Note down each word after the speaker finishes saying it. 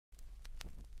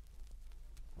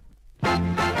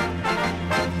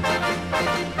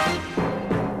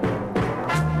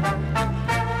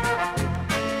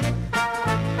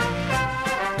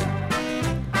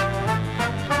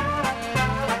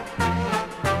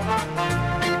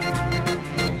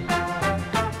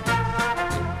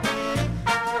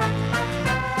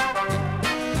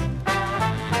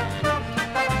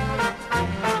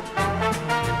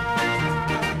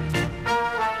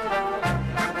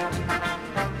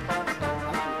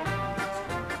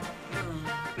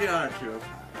aren't you?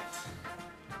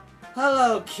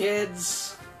 Hello,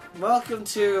 kids. Welcome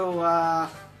to, I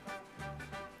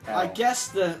guess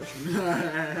the...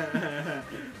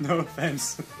 No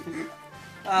offense.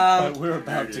 But we're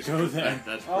about to go there.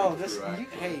 Oh, this...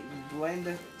 hey, you blame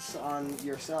this on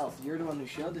yourself. You're the one who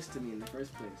showed this to me in the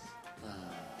first place.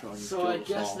 So I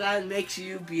guess that makes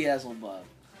you Beelzebub.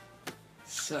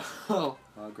 So... Well,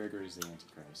 Gregory's the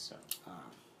Antichrist, so...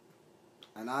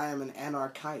 and I am an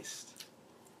anarchist.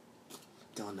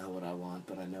 Don't know what I want,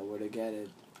 but I know where to get it.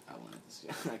 I want it.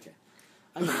 Okay.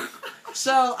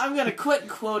 So I'm gonna quit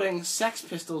quoting Sex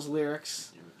Pistols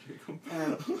lyrics.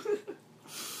 And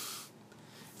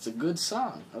it's a good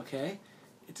song, okay?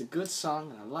 It's a good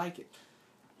song, and I like it.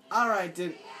 All right,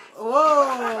 dude. Whoa.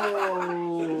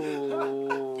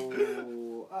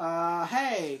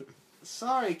 Hey.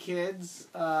 Sorry, kids.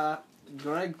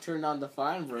 Greg turned on the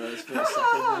fine for us for a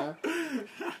second there.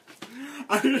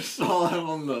 I just saw him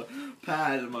on the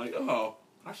pad and I'm like, oh,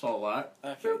 I saw that.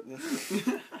 Okay.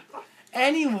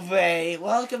 Anyway,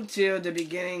 welcome to the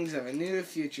beginnings of a new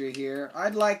future here.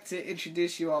 I'd like to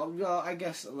introduce you all. Well, I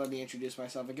guess let me introduce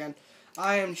myself again.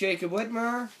 I am Jacob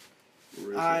Witmer.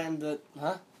 Where is I he? am the...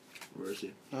 Huh? Where is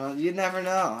he? You'd never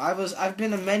know. I've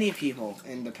been to many people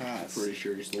in the past. Pretty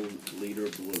sure he's the leader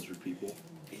of the lizard people.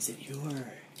 Is it your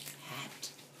hat,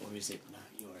 or is it not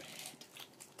your head?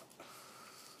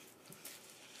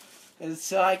 And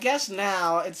so I guess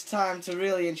now it's time to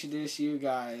really introduce you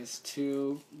guys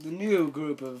to the new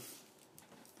group of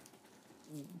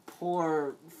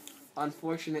poor,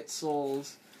 unfortunate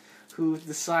souls who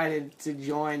decided to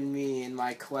join me in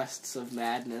my quests of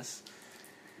madness.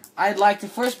 I'd like to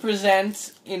first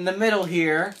present, in the middle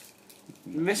here,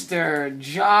 Mr.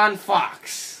 John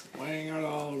Fox. Weighing at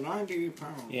all 90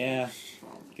 pounds. Yeah.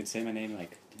 You can say my name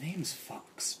like, the name's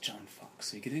Fox, John Fox.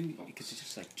 So you could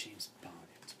just like James Bond.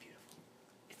 It's beautiful.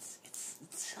 It's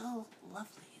so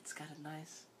lovely. It's got a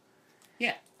nice...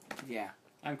 Yeah. Yeah.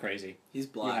 I'm crazy. He's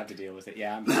You black. have to deal with it.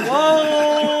 Yeah, I'm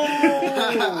Whoa!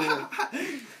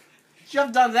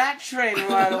 Jumped on that train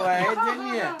right away,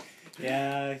 didn't you?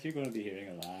 Yeah, you're going to be hearing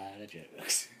a lot of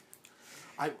jokes.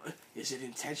 Is it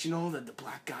intentional that the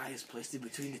black guy is placed in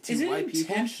between the two Is it white people?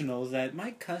 intentional that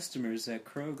my customers at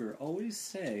Kroger always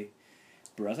say,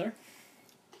 brother?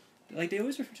 Like, they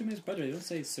always refer to me as brother. They don't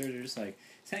say sir, they're just like,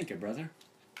 thank you, brother.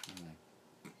 I'm like,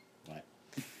 what?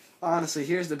 Honestly,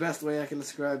 here's the best way I can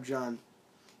describe John.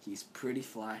 He's pretty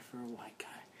fly for a white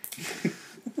guy.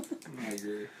 I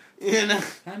agree. You know?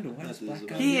 I'm the whitest black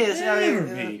guy He you is, ever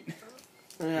meet.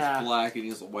 Yeah. He's black and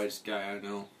he's the whitest guy I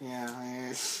know.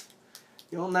 Yeah,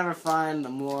 you'll never find a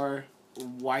more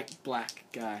white-black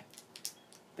guy.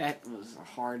 That was a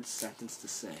hard sentence to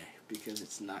say, because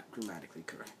it's not grammatically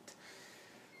correct.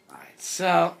 Alright,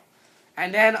 so,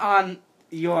 and then on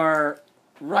your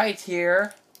right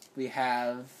here, we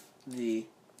have the...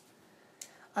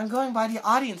 I'm going by the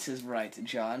audience's right,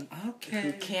 John. Okay.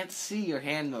 Who can't see your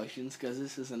hand motions, because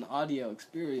this is an audio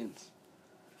experience.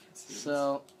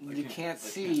 So, you can't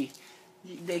see...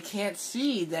 They can't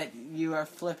see that you are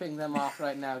flipping them off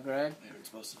right now, Greg. They were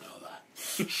supposed to know that.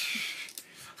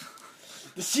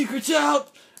 The secret's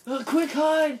out! Quick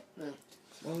hide!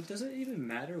 Well, does it even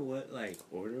matter what, like,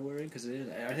 order we're in? Because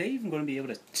are they even going to be able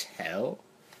to tell?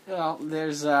 Well,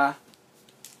 there's, yeah,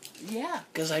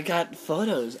 because I got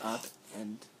photos up,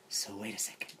 and... So, wait a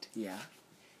second. Yeah.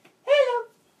 Hello!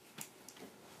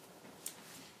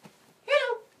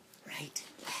 Hello! Right,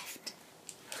 left.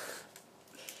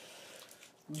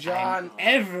 John... I'm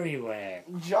everywhere.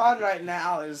 John right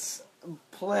now is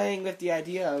playing with the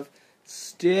idea of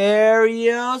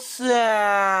stereo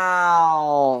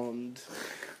sound,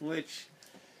 which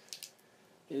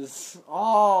is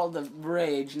all the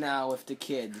rage now with the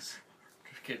kids.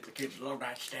 The kids love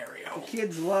that stereo. The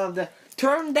kids love to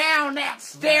turn down that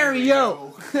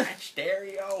stereo. That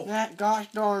stereo. That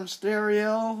gosh darn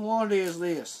stereo. What is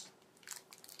this?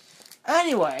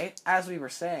 Anyway, as we were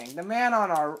saying, the man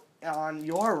on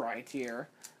your right here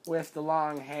with the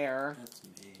long hair. That's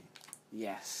me.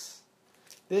 Yes.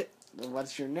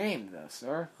 What's your name, though,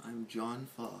 sir? I'm John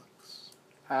Fox.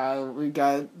 We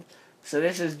got... So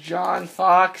this is John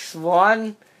Fox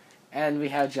 1, and we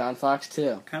have John Fox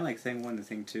 2. Kind of like Thing 1 to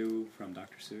Thing 2 from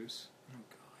Dr. Seuss. Oh,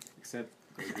 God. Except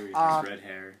Gregory has red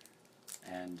hair.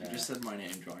 And, You just said my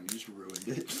name, John. You just ruined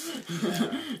it.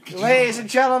 Ladies and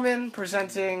gentlemen,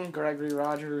 presenting Gregory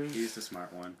Rogers. He's the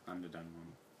smart one. I'm the dumb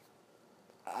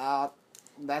one.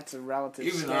 That's a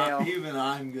relative scale. Even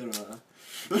I'm gonna...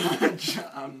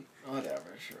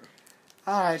 whatever, sure.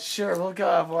 Alright, sure, we'll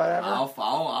go with whatever. Hey,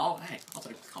 I'll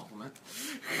take the compliment.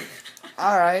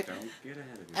 Alright. Don't get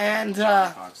ahead of yourself. And,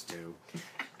 John Fox 2.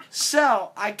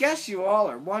 So, I guess you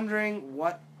all are wondering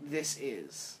what this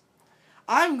is.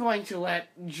 I'm going to let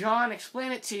John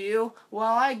explain it to you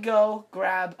while I go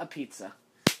grab a pizza.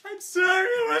 I'm sorry,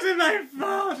 it wasn't my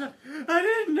fault. I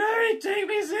didn't know he'd take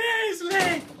me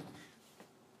seriously.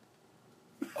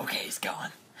 Okay, he's gone.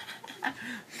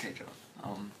 Okay,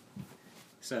 John.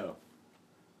 So,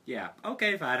 yeah,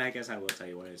 okay, fine. I guess I will tell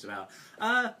you what it's about.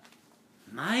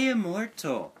 My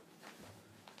Immortal.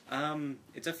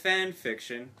 It's a fan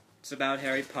fiction. It's about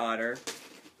Harry Potter.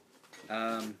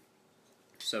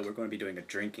 So we're going to be doing a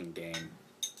drinking game,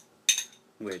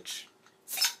 which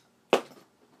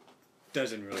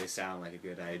doesn't really sound like a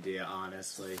good idea,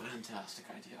 honestly. Fantastic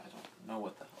idea. I don't know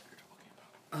what the hell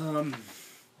you're talking about.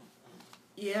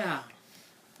 Yeah.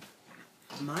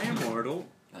 My Immortal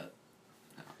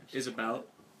is about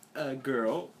a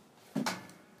girl.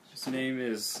 His name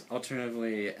is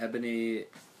alternatively Ebony,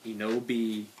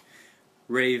 Inobi,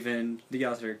 Raven. The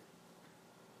author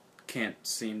can't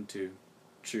seem to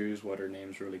choose what her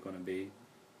name's really going to be.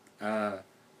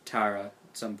 Tara, at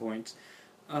some points.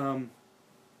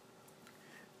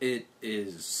 It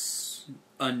is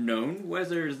unknown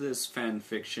whether this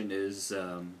fanfiction is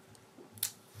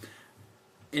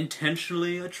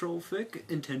intentionally a trollfic,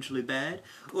 intentionally bad,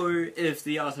 or if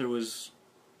the author was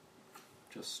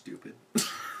just stupid.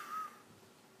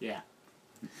 Yeah.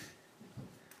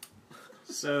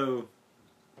 So,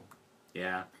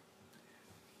 yeah.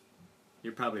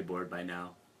 You're probably bored by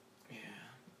now. Yeah.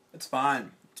 It's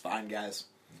fine. It's fine, guys.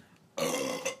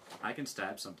 I can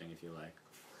stab something if you like.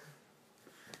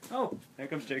 Oh, here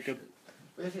comes Jacob.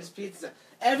 With his pizza.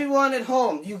 Everyone at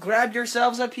home, you grabbed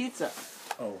yourselves a pizza.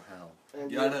 Oh, hell.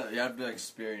 And You have to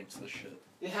experience this shit.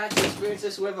 you had to experience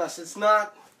this with us. It's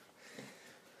not...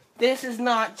 This is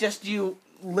not just you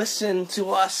listen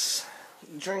to us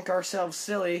drink ourselves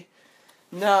silly.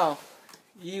 No.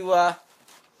 You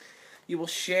will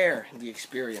share the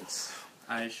experience.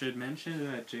 I should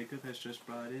mention that Jacob has just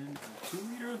brought in a 2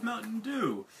 liter of Mountain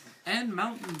Dew. And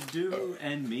Mountain Dew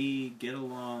and me get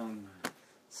along.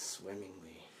 Swimmingly.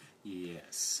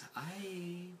 Yes, I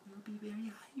will be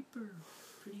very hyper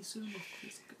pretty soon if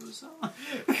this goes on.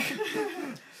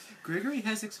 Gregory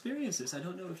has experienced this. I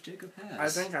don't know if Jacob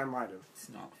has. I think I might have. It's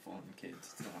not fun,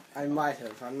 kids. It's not. I might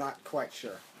have. I'm not quite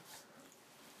sure.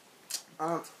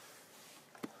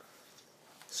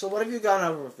 So what have you gone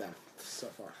over with them so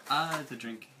far? The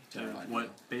drinking. Never mind. What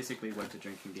the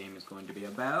drinking game is going to be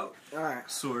about. Alright.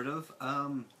 Sort of.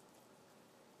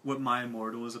 What My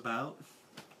Immortal is about.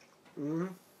 Mm-hmm.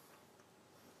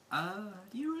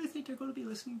 Do you really think they're going to be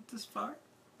listening this far?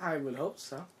 I would hope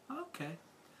so. Okay.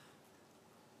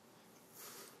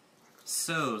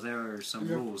 So, there are some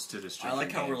rules to this I drinking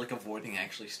like how game. we're like avoiding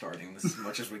actually starting this as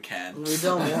much as we can. We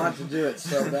don't want to do it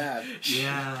so bad.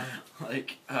 Yeah.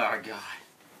 Like, oh god.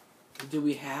 Do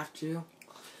we have to?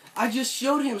 I just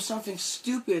showed him something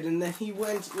stupid and then he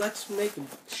went, let's make a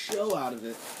show out of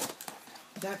it.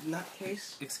 That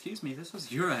nutcase? Excuse me, this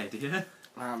was your idea.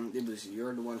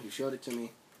 You're the one who showed it to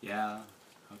me. Yeah.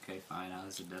 Okay, fine. I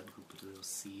was the devil who put a little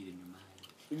seed in your mind.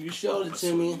 You showed it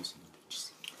to me.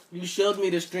 You showed me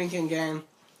this drinking game,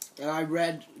 and I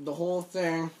read the whole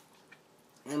thing,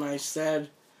 and I said,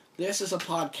 this is a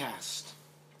podcast,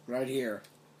 right here.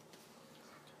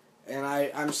 And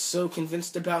I'm so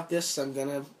convinced about this, I'm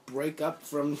gonna break up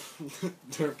from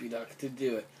Derpy Duck to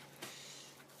do it.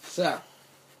 So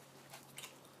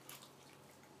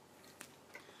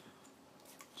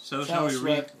So, tell shall we us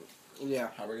read? what- Yeah.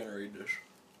 How are we gonna read this?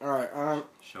 Alright,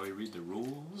 Shall we read the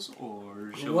rules,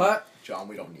 or shall what? John,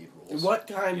 we don't need rules. What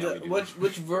kind Yeah, of, we do.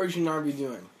 which version are we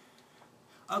doing?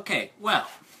 we? Okay, well,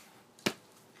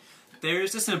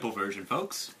 there's the simple version,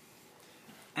 folks.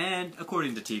 And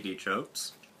according to TV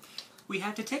tropes, we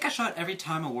have to take a shot every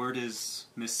time a word is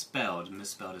misspelled.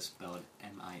 Misspelled is spelled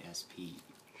M-I-S-P-E-L-E-D.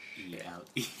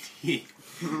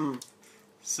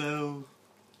 So,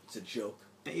 It's a joke.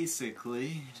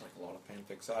 basically, It's like a lot of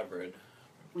fanfics I've read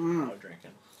Mm. about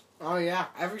drinking. Oh yeah,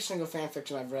 every single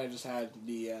fanfiction I've read just had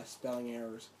the spelling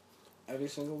errors. Every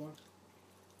single one.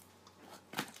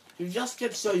 You just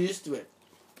get so used to it.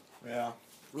 Yeah.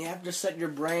 You have to set your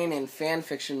brain in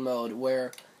fanfiction mode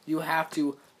where you have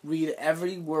to read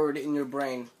every word in your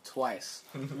brain twice.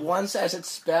 Once as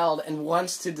it's spelled and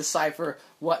once to decipher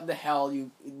what the hell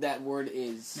that word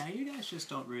is. now you guys just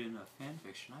don't read enough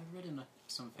fanfiction. I've read enough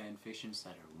some fanfictions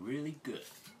that are really good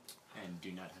and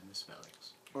do not have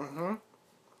misspellings. Mm-hmm.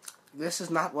 This is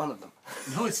not one of them.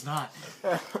 No, it's not.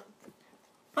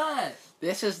 But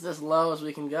This is as low as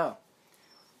we can go.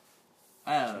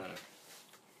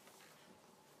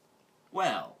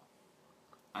 well,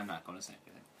 I'm not going to say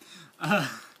anything.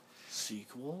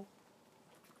 Sequel?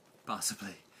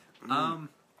 possibly.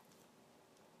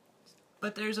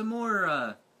 But there's a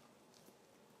more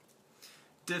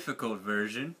difficult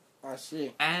version, I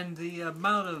see. and the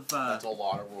amount of That's a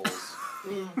lot of rules.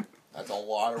 That's a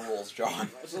lot of rules, John.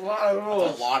 That's a lot of rules.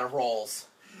 That's a lot of rules.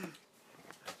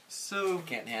 so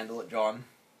Can't handle it, John.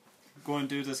 going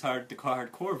to do this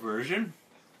hardcore version.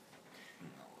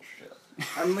 Oh, shit.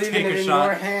 I'm leaving Take it a in shot.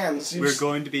 your hands. We're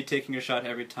going to be taking a shot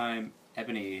every time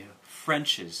Ebony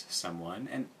Frenches someone,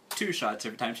 and 2 shots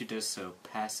every time she does so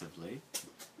passively.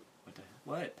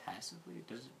 What? Passively?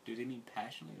 Do they mean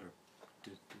passionately, or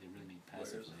do they really mean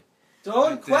passively?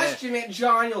 Don't question it,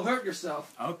 John. You'll hurt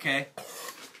yourself. Okay.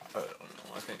 I don't know.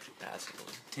 I think she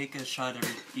passively. Take a shot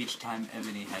each time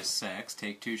Ebony has sex.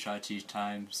 Take 2 shots each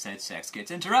time said sex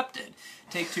gets interrupted.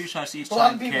 Take 2 shots each A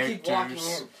lot time of people keep walking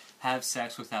characters in. have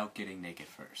sex without getting naked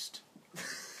first.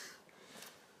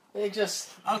 They just...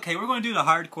 Okay, we're going to do the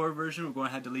hardcore version. We're going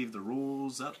to have to leave the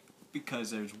rules up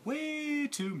because there's way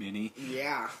too many.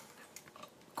 Yeah.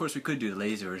 Of course, we could do the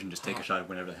lazy version, just take a shot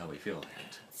whenever the hell we feel like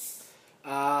it.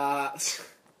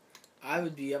 I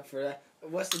would be up for that.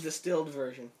 What's the distilled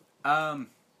version?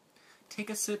 Take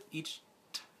a sip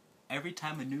every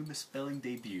time a new misspelling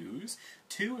debuts.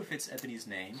 2 if it's Ebony's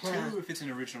name. 2 if it's an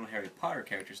original Harry Potter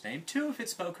character's name. 2 if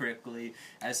it's spelled correctly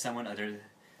as someone other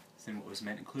than what was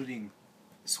meant, including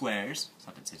swears. It's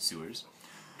not that it said sewers.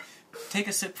 Take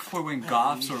a sip before when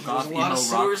goths or goth There's a emo lot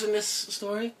of rock sewers in this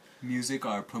story. music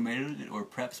are promoted, or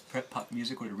prep pop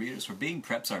music or the readers for being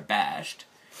preps are bashed.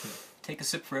 Take a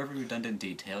sip for every redundant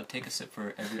detail. Take a sip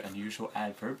for every unusual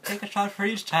adverb. Take a shot for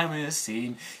each time in a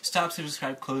scene stops to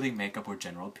describe clothing, makeup, or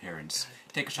general appearance.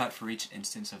 Take a shot for each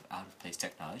instance of out-of-place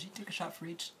technology. Take a shot for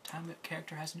each time a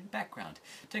character has a new background.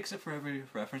 Take a sip for every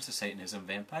reference to Satanism,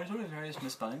 vampires, or the various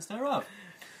misspellings thereof.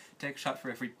 Take a shot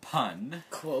for every pun.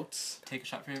 Quotes. Take a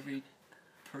shot for every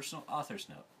personal author's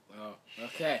note. Oh,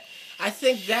 okay. I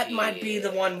think that might be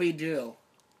the one we do.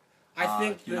 I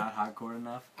think you're not hardcore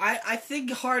enough. I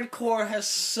think hardcore has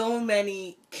so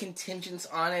many contingents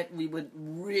on it. We would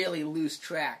really lose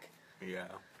track. Yeah.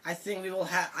 I think we will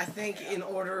have. I think in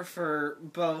order for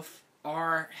both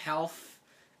our health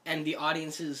and the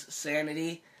audience's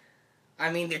sanity.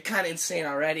 I mean, they're kind of insane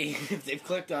already if they've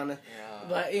clicked on it. Yeah.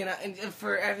 But you know, and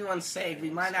for everyone's sake, we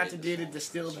might have to do the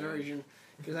distilled version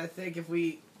because I think if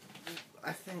we.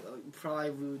 I think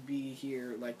probably we would be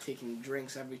here like taking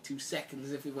drinks every 2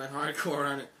 seconds if we went hardcore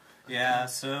on it. Yeah,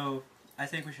 so I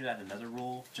think we should add another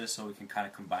rule just so we can kind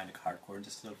of combine the hardcore and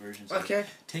distilled versions. Okay.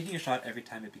 Taking a shot every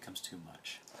time it becomes too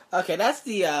much. Okay, that's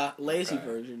the lazy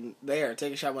version there.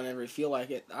 Take a shot whenever you feel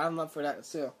like it. I'm up for that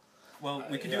too. Well,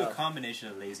 we could do a combination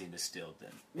of lazy and distilled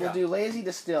then. We'll do lazy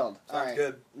distilled. Sounds All right.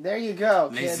 good. There you go,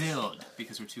 kids. Lazilled,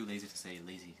 because we're too lazy to say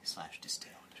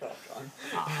lazy/distilled. Shut up,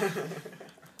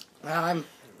 John.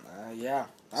 Yeah.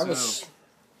 I So, was...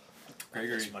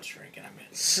 Gregory, Too much drinking. I'm in.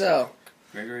 So,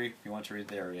 Gregory, you want to read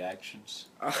their reactions?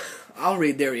 I'll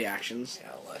read their reactions.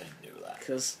 Yeah, I'll let him do that.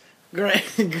 Because Greg...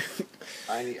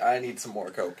 I need some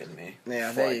more coke in me. Yeah,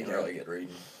 before there I you can go. really get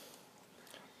reading.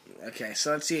 Okay,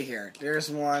 so let's see here. There's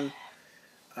one.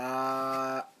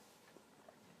 Okay,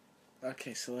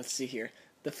 so let's see here.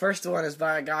 The first one is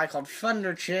by a guy called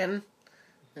Thunderchin.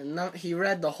 And he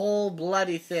read the whole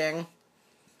bloody thing.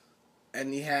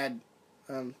 And he had...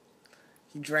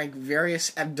 he drank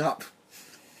various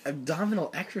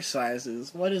abdominal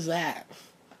exercises. What is that?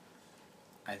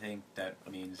 I think that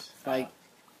means... Like...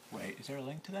 wait, is there a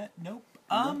link to that? Nope.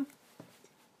 How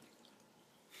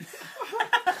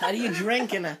do you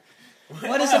drink in a...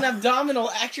 What is an abdominal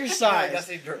exercise?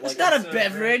 It's not a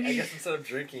beverage. I guess instead of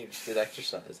drinking, you just did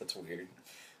exercise. That's weird.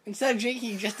 Instead of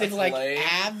drinking, you just did That's like lame.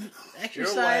 ab You're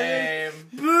exercises. lame.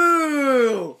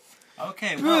 Boo!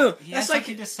 Okay, Boo! well, he That's has like-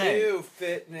 something to say. Ew,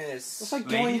 fitness. It's like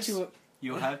going Ladies? to a...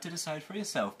 You'll have to decide for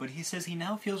yourself, but he says he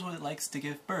now feels what it likes to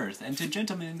give birth. And to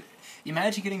gentlemen,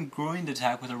 imagine getting groin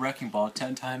attack with a wrecking ball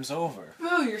 10 times over.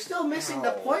 Boo, you're still missing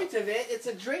the Ow. point of it. It's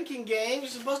a drinking game. You're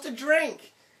supposed to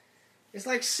drink. It's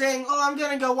like saying, oh, I'm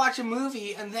going to go watch a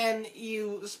movie, and then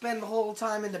you spend the whole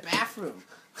time in the bathroom.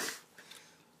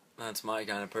 That's my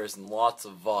kind of person. Lots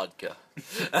of vodka.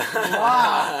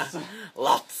 Lots.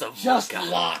 Lots of Just vodka.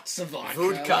 lots of vodka.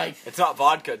 Vodka. Like, It's not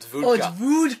vodka, it's vodka. oh, it's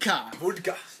vodka.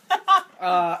 Vodka.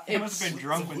 He It's must have been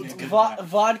drunk when he did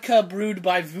vodka brewed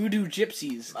by voodoo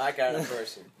gypsies. My kind of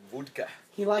person. Vodka.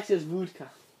 He likes his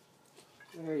vodka.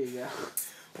 There you go.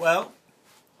 Well,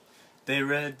 they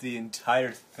read the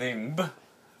entire thing.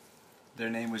 Their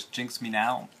name was Jinx Me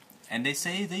Now. And they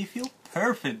say they feel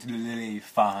perfectly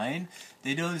fine.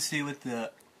 They don't see what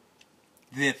the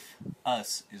 "this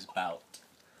us" is about.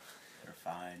 They're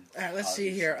fine. Alright, let's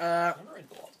see here.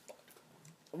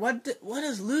 What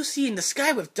is Lucy in the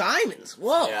Sky with Diamonds?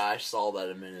 Whoa. Yeah, I saw that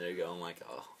a minute ago. I'm like,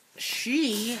 oh.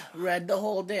 She read the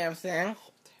whole damn thing.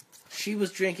 She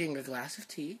was drinking a glass of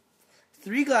tea,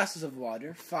 3 glasses of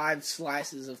water, 5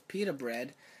 slices of pita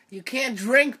bread. You can't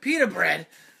drink pita bread.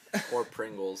 Or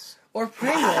Pringles. Or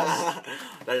Pringles.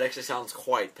 That actually sounds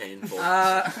quite painful.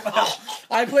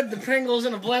 I put the Pringles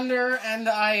in a blender and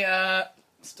I,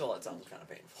 Still, that sounds kind of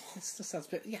painful. It still sounds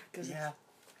bit, yeah, because Yeah.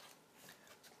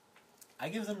 I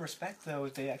give them respect though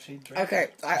if they actually drink. Okay,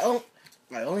 I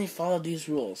only follow these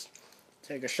rules.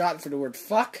 Take a shot for the word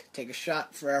fuck. Take a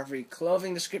shot for every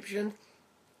clothing description.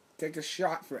 Take a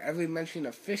shot for every mention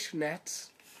of fish nets.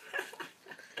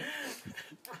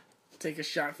 Take a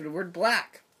shot for the word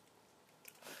black.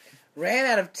 Ran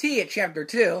out of tea at chapter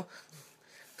 2.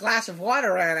 Glass of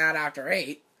water ran out after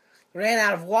 8. Ran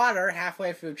out of water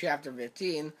halfway through chapter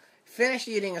 15. Finished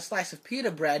eating a slice of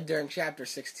pita bread during chapter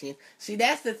 16. See,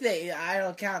 that's the thing. I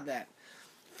don't count that.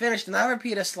 Finished another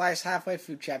pita slice halfway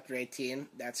through chapter 18.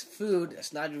 That's food.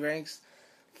 That's not drinks.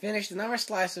 Finished another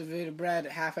slice of pita bread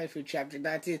halfway through chapter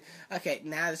 19. Okay,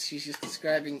 now she's just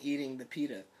describing eating the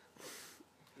pita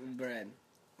bread.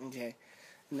 Okay.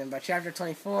 And then by chapter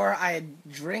 24, I had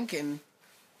drinking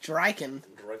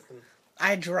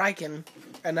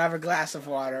another glass of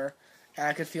water, and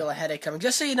I could feel a headache coming.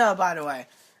 Just so you know, by the way,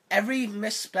 every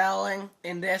misspelling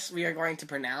in this we are going to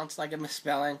pronounce like a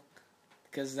misspelling,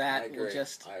 because that will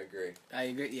just... I agree. I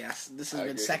agree, yes. This has I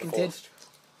been agree seconded.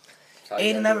 How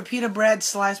Ate you another gotta pita bread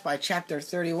slice by chapter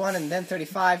 31 and then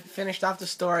 35. Finished off the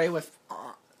story with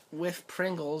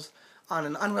Pringles on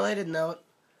an unrelated note.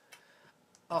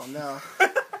 Oh, no.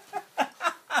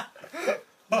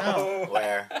 No.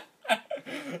 Where?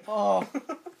 Oh.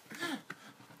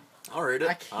 I'll read it.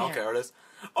 I I don't can't. care what it is.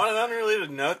 On an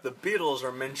unrelated note, the Beatles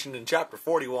are mentioned in chapter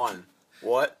 41.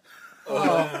 What?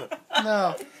 Oh.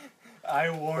 No. I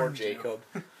Poor warned you. Jacob.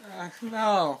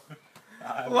 No.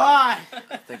 Why?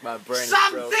 I think my brain is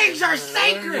Some broken. things are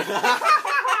sacred!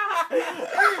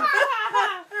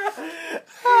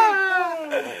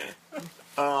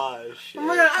 Oh, shit. Oh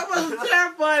my God, I wasn't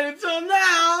terrified until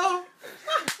now!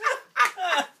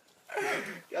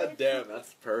 God damn,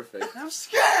 that's perfect. I'm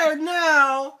scared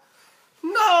now!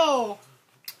 No!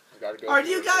 I gotta go Alright,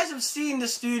 through you it. guys have seen the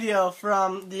studio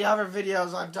from the other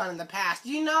videos I've done in the past.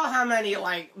 Do you know how many,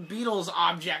 like, Beatles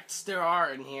objects there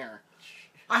are in here?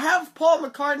 I have Paul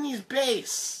McCartney's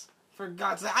bass, for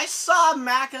God's sake. I saw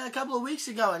Macca a couple of weeks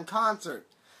ago in concert.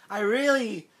 I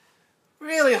really,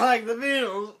 really like the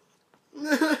Beatles.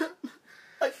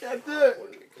 I can't do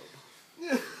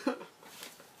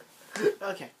it.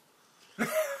 Okay.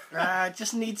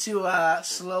 Just need to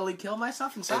slowly kill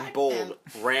myself inside. In bold,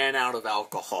 ran out of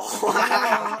alcohol.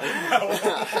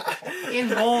 In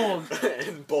bold.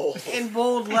 In bold. In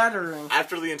bold lettering.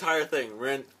 After the entire thing,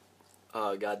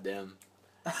 goddamn.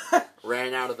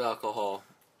 Ran out of alcohol.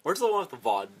 Where's the one with the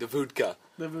vod? The vodka.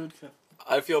 The vodka.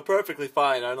 I feel perfectly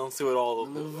fine. I don't see what all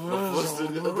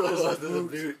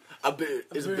the a bit.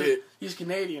 It's a bit. He's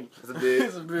Canadian. It's a bit.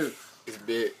 It's a bit. It's a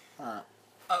bit.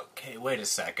 Okay, wait a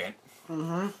second.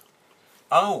 Mm-hmm.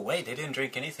 Oh, wait, they didn't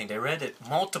drink anything. They read it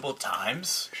multiple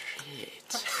times.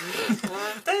 Shit.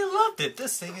 They loved it.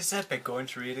 This thing is epic. Going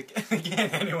to read it again.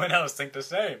 Anyone else think the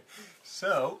same?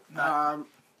 So,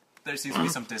 there seems to be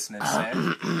some dissonance there.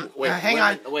 Wait, hang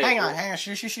on.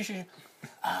 Shh.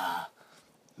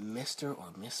 Mr. or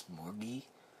Miss Morgie,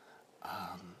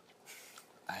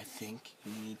 I think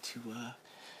you need to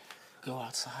go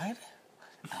outside,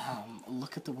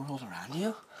 look at the world around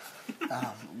you.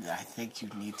 I think you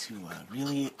need to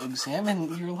really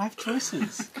examine your life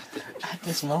choices at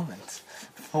this moment.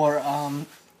 For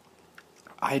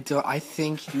I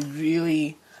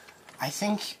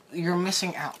think you're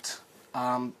missing out.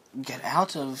 Get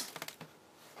out of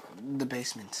the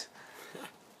basement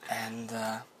and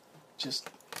just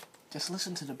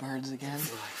listen to the birds again.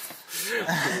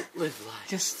 Live life.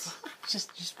 Just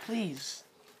please.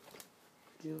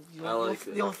 this.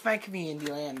 You'll thank me in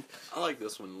the end. I like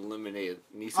this one. Lemonade.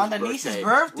 Niece's On the birthday. niece's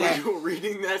birthday. Were you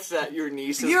reading this at your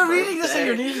niece's birthday? You're reading this at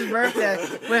your niece's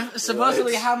birthday with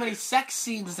supposedly What? how many sex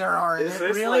scenes there are in Is it.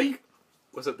 this Really? like,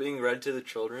 was it being read to the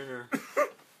children,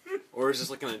 or is this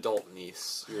like an adult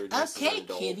niece? Your niece is an Okay,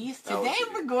 adult. kiddies. That would Today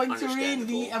be we're going to read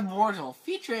The understandable. Immortal,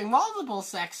 featuring multiple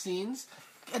sex scenes,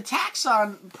 attacks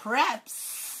on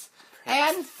preps,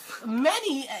 and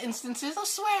many instances of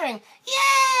swearing.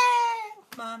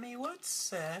 Yay! Mommy, what's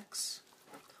sex?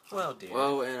 Well, dear.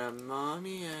 Well, when a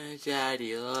mommy and a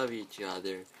daddy love each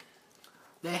other,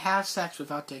 They have sex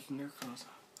without taking their clothes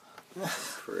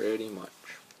off. pretty much,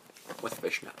 with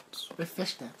fishnets. With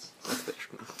fishnets. With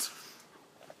fishnets.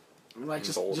 Like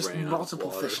just Bolt ran out of multiple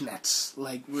water. fishnets.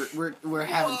 Like we're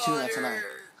having tuna tonight.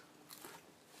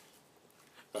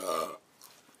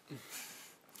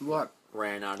 What?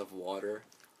 Ran out of water.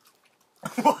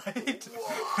 What?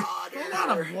 Ran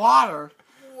out of water.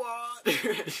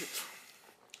 Water.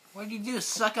 What'd you do?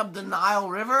 Suck up the Nile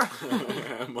River?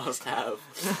 Must have.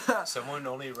 Someone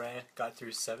only got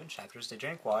through 7 chapters to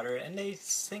drink water, and they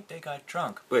think they got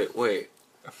drunk. Wait.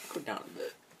 Go down a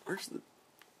bit. Where's the...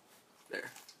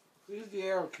 There. Here's the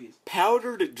arrow keys.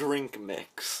 Powdered drink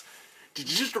mix. Did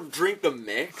you just drink the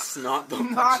mix? Not the...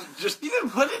 Just you didn't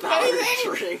put it in powdered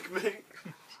anything? drink mix?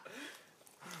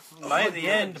 By the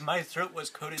end, my throat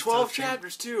was coated 12 so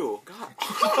chapters, too. God.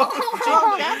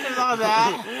 12 chapters on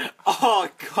that. Oh,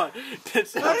 God. That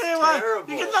sounds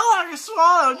terrible. You can no longer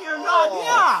swallow. You're not.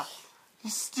 Yeah. You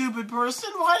stupid person.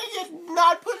 Why did you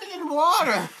not put it in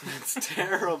water? It's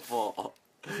terrible.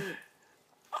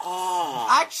 Oh.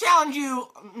 I challenge you,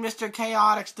 Mr.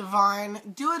 Chaotix Divine.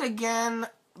 Do it again,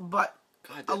 but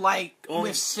God,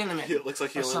 with cinnamon. It looks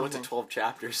like he or only went to something. 12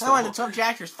 chapters. I went to 12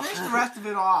 chapters. Finish the rest of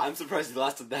it off. I'm surprised he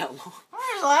lasted that long.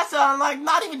 Where's the last time? I'm like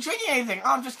not even drinking anything.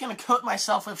 Oh, I'm just gonna coat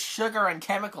myself with sugar and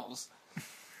chemicals.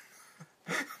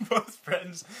 Both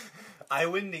friends. I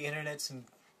win the internet's and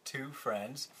 2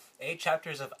 friends. 8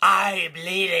 chapters of eye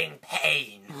bleeding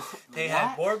pain. They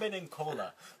had Bourbon and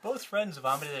Cola. Both friends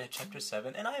vomited at chapter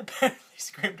 7, and I apparently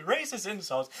screamed racist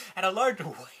insults at a large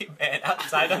white man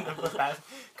outside on the footpath,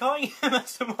 calling him a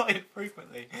Samoan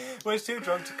frequently. Was too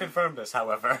drunk to confirm this,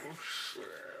 however.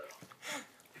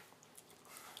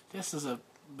 This is a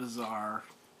bizarre.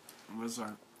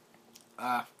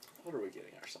 What are we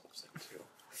getting ourselves into?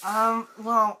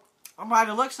 Well, by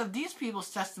the looks of these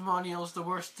people's testimonials, the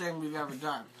worst thing we've ever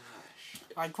done.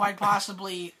 Like, quite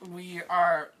possibly, we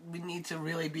need to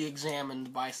really be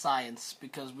examined by science,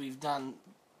 because we've done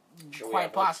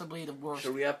possibly the worst.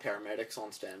 Should we have paramedics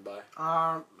on standby?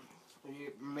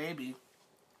 Maybe.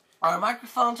 Our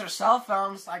microphones are cell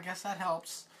phones, I guess that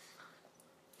helps.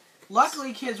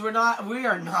 Luckily, kids, we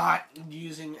are not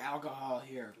using alcohol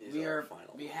here.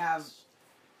 We have,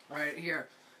 right here.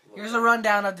 Here's a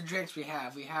rundown of the drinks we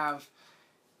have. We have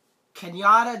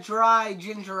Kenyatta Dry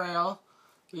Ginger Ale.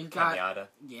 We've got Kenyatta.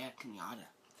 Yeah, Kenyatta.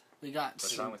 We got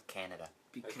What's wrong with Canada?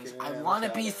 because I want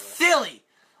to be silly.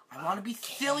 I want to be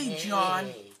silly, John.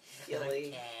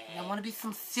 Silly. I want to be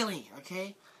some silly,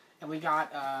 okay? And we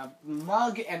got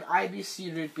Mug and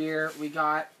IBC root beer. We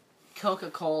got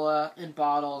Coca-Cola in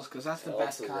bottles because that's the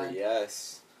best kind.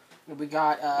 Yes. And we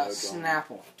got No,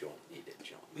 Snapple. Don't need it,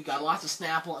 John. We got lots of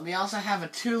Snapple, and we also have a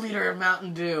 2-liter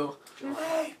Mountain Dew.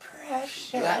 My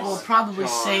precious. That will probably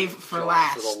save for John,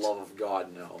 last. For the love of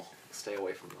God, no. Stay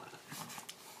away from that.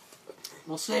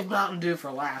 We'll save Mountain Dew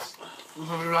for last.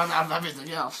 When we run out of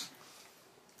everything else.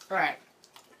 Alright.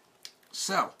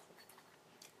 So,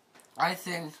 I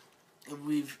think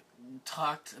we've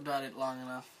talked about it long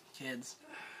enough, kids.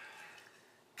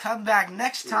 Come back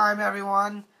next time,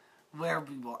 everyone, where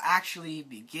we will actually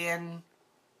begin.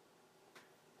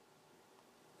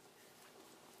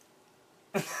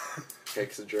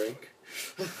 Takes a drink.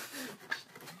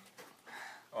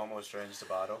 Almost drains the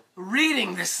bottle.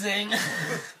 Reading this thing.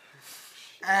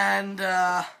 And,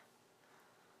 oh.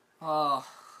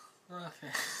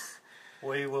 Okay.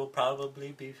 We will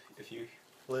probably be, if you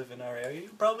live in our area, you'll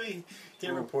probably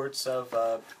hear reports of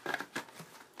a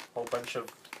whole bunch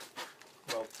of,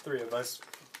 3 of us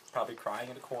probably crying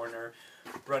in a corner,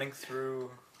 running through.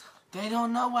 They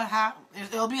don't know what happened.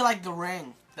 It'll be like The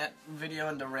Ring. That video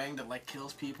in The Ring that, like,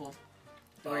 kills people.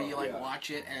 Where you, like,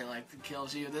 watch it and it, like,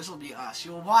 kills you. This will be us.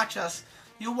 You'll watch us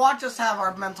have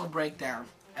our mental breakdown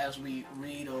as we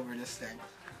read over this thing.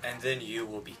 And then you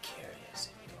will be curious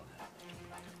and you will have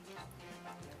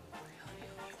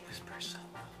to whisper so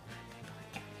low.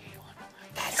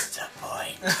 That's the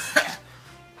point.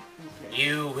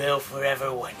 You will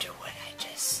forever wonder what I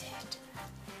just said.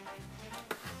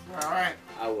 Alright.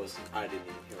 I didn't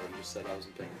even hear what you said. I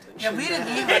wasn't paying attention. Yeah, we didn't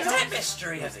It's even. the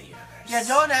mystery of the universe. Yeah,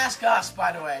 don't ask us,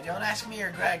 by the way. Don't ask me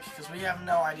or Greg, because we have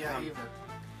no idea either.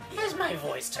 Here's my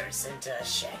voice turns into a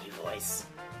shaggy voice.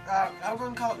 I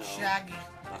wouldn't call it Shaggy.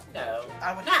 No,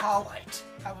 I would not call quite.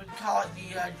 I would call it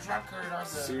the drunkard on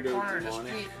the corner of the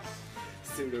street.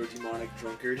 Pseudo-demonic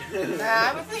drunkard. Nah,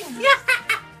 I would think.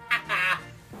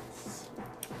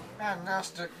 And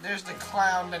there's the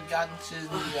clown that got into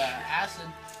the acid.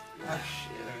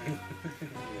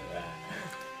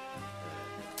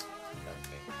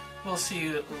 We'll see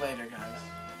you later, guys.